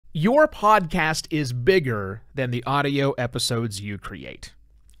Your podcast is bigger than the audio episodes you create.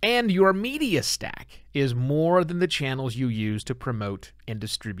 And your media stack is more than the channels you use to promote and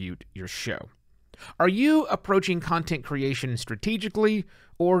distribute your show. Are you approaching content creation strategically,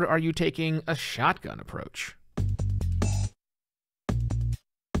 or are you taking a shotgun approach?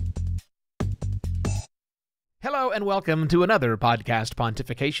 Hello and welcome to another Podcast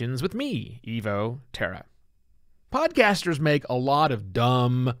Pontifications with me, Evo Terra. Podcasters make a lot of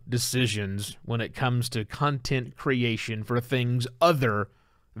dumb decisions when it comes to content creation for things other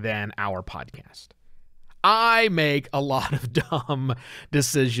than our podcast. I make a lot of dumb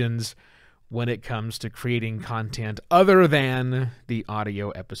decisions when it comes to creating content other than the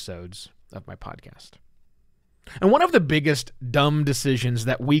audio episodes of my podcast. And one of the biggest dumb decisions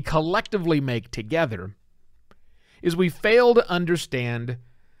that we collectively make together is we fail to understand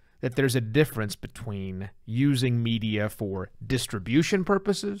that there's a difference between using media for distribution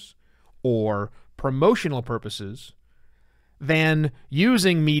purposes or promotional purposes than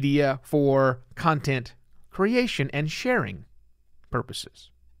using media for content creation and sharing purposes.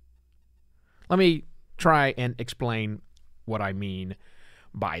 Let me try and explain what I mean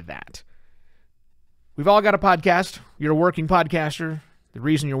by that. We've all got a podcast. You're a working podcaster. The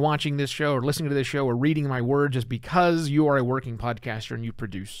reason you're watching this show or listening to this show or reading my words is because you are a working podcaster and you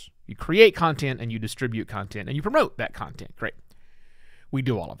produce. You create content and you distribute content and you promote that content. Great. We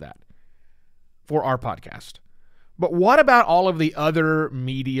do all of that for our podcast. But what about all of the other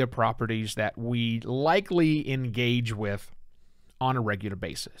media properties that we likely engage with on a regular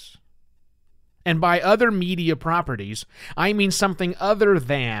basis? And by other media properties, I mean something other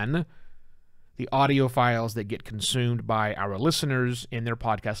than the audio files that get consumed by our listeners in their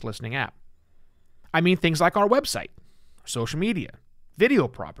podcast listening app. I mean things like our website, social media, video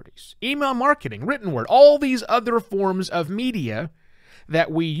properties, email marketing, written word, all these other forms of media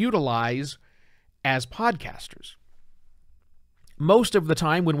that we utilize as podcasters. Most of the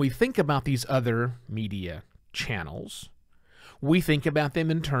time when we think about these other media channels, we think about them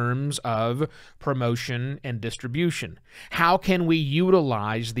in terms of promotion and distribution. How can we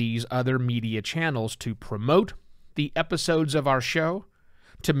utilize these other media channels to promote the episodes of our show,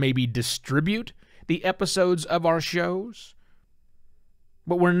 to maybe distribute the episodes of our shows?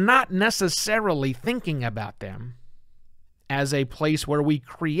 But we're not necessarily thinking about them as a place where we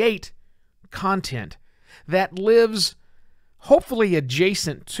create content that lives hopefully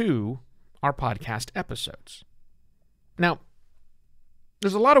adjacent to our podcast episodes. Now,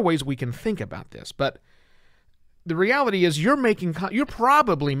 there's a lot of ways we can think about this, but the reality is you're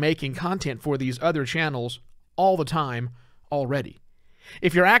probably making content for these other channels all the time already.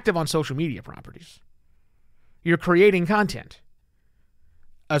 If you're active on social media properties, you're creating content,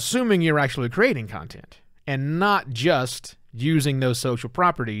 assuming you're actually creating content and not just using those social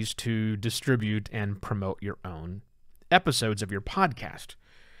properties to distribute and promote your own episodes of your podcast.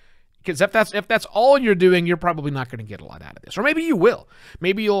 Because if that's all you're doing, you're probably not going to get a lot out of this. Or maybe you will.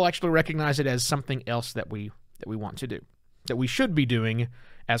 Maybe you'll actually recognize it as something else that we want to do, that we should be doing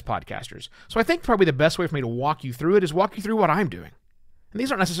as podcasters. So I think probably the best way for me to walk you through it is walk you through what I'm doing. And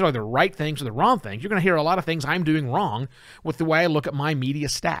these aren't necessarily the right things or the wrong things. You're going to hear a lot of things I'm doing wrong with the way I look at my media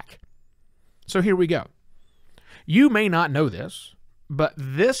stack. So here we go. You may not know this, but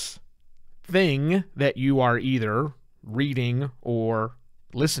this thing that you are either reading or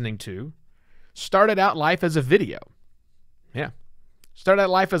listening to started out life as a video. Yeah. Started out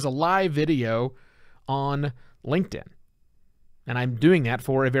life as a live video on LinkedIn. And I'm doing that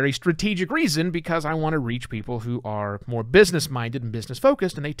for a very strategic reason because I want to reach people who are more business-minded and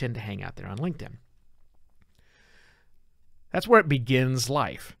business-focused, and they tend to hang out there on LinkedIn. That's where it begins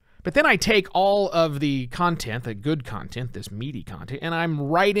life. But then I take all of the content, the good content, this meaty content, and I'm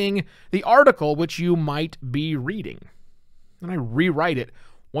writing the article which you might be reading. And I rewrite it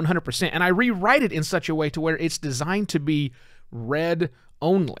 100%. And I rewrite it in such a way to where it's designed to be read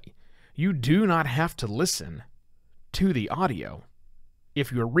only. You do not have to listen to the audio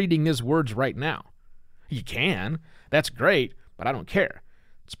if you're reading these words right now. You can. That's great, but I don't care.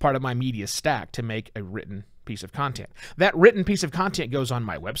 It's part of my media stack to make a written piece of content. That written piece of content goes on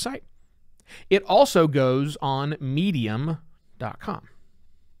my website. It also goes on medium.com.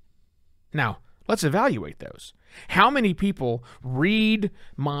 Now, let's evaluate those. How many people read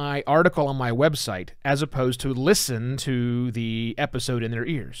my article on my website as opposed to listen to the episode in their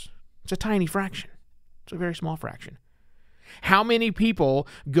ears? It's a tiny fraction. It's a very small fraction. How many people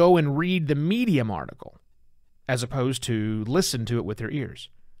go and read the Medium article as opposed to listen to it with their ears?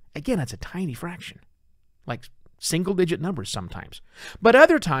 Again, it's a tiny fraction, like single-digit numbers sometimes. But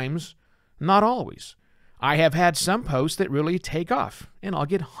other times, not always. I have had some posts that really take off, and I'll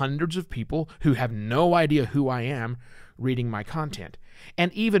get hundreds of people who have no idea who I am reading my content.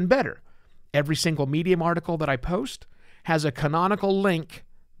 And even better, every single Medium article that I post has a canonical link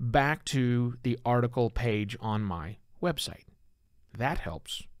back to the article page on my website. That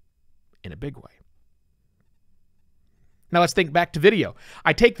helps in a big way. Now let's think back to video.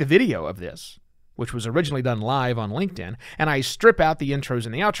 I take the video of this, which was originally done live on LinkedIn, and I strip out the intros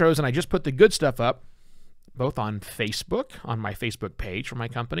and the outros, and I just put the good stuff up, both on Facebook, on my Facebook page for my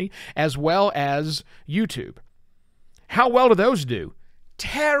company, as well as YouTube. How well do those do?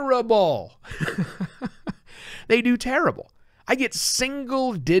 Terrible. They do terrible. I get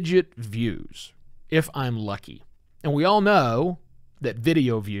single-digit views if I'm lucky. And we all know that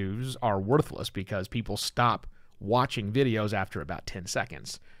video views are worthless because people stop watching videos after about 10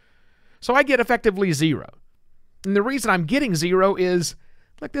 seconds. So I get effectively 0. And the reason I'm getting 0 is,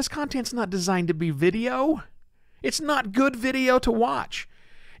 look, this content's not designed to be video. It's not good video to watch.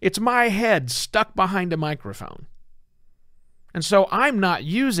 It's my head stuck behind a microphone. And so I'm not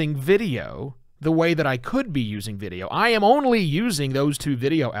using video the way that I could be using video. I am only using those two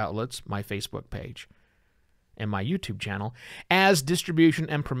video outlets, my Facebook page and my YouTube channel, as distribution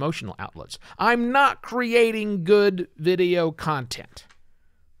and promotional outlets. I'm not creating good video content.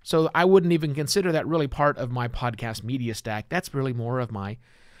 So I wouldn't even consider that really part of my podcast media stack. That's really more of my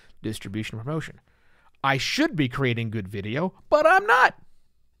distribution and promotion. I should be creating good video, but I'm not.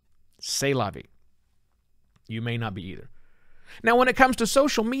 C'est la vie. You may not be either. Now, when it comes to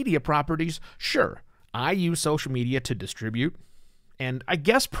social media properties, sure, I use social media to distribute and I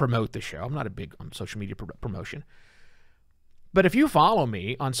guess promote the show. I'm not a big on social media promotion. But if you follow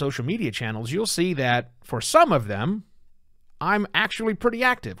me on social media channels, you'll see that for some of them, I'm actually pretty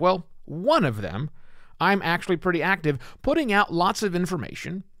active. Well, one of them, I'm actually pretty active, putting out lots of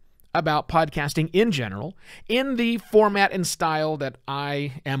information about podcasting in general, in the format and style that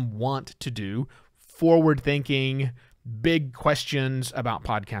I am wont to do, forward-thinking, big questions about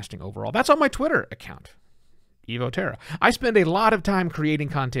podcasting overall. That's on my Twitter account, Evo Terra. I spend a lot of time creating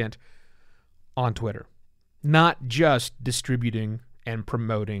content on Twitter, not just distributing and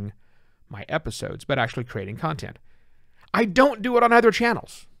promoting my episodes, but actually creating content. I don't do it on other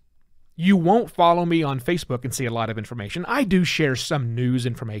channels. You won't follow me on Facebook and see a lot of information. I do share some news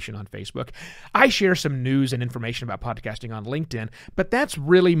information on Facebook. I share some news and information about podcasting on LinkedIn, but that's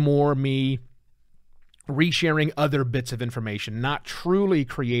really more me resharing other bits of information, not truly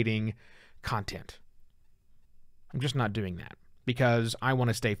creating content. I'm just not doing that because I want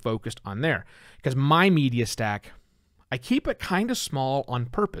to stay focused on there. Because my media stack, I keep it kind of small on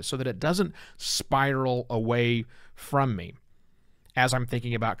purpose so that it doesn't spiral away from me as I'm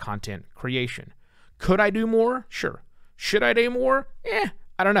thinking about content creation. Could I do more? Sure. Should I do more?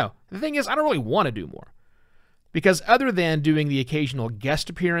 I don't know. The thing is, I don't really want to do more. Because other than doing the occasional guest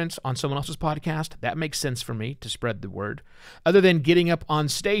appearance on someone else's podcast, that makes sense for me to spread the word. Other than getting up on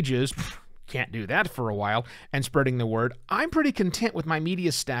stages, can't do that for a while, and spreading the word, I'm pretty content with my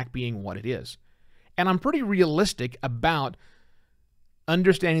media stack being what it is. And I'm pretty realistic about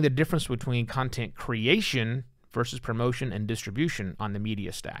understanding the difference between content creation versus promotion and distribution on the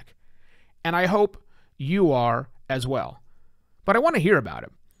media stack. And I hope you are as well. But I want to hear about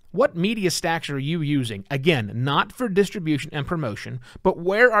it. What media stacks are you using? Again, not for distribution and promotion, but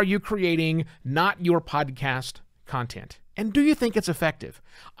where are you creating not your podcast content? And do you think it's effective?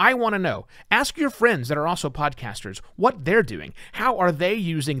 I want to know. Ask your friends that are also podcasters what they're doing. How are they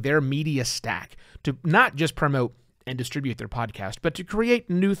using their media stack to not just promote and distribute their podcast, but to create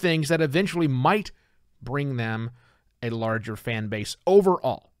new things that eventually might bring them a larger fan base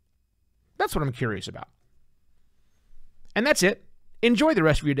overall? That's what I'm curious about. And that's it. Enjoy the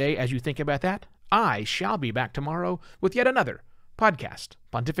rest of your day as you think about that. I shall be back tomorrow with yet another podcast,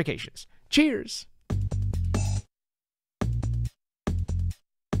 Pontifications. Cheers!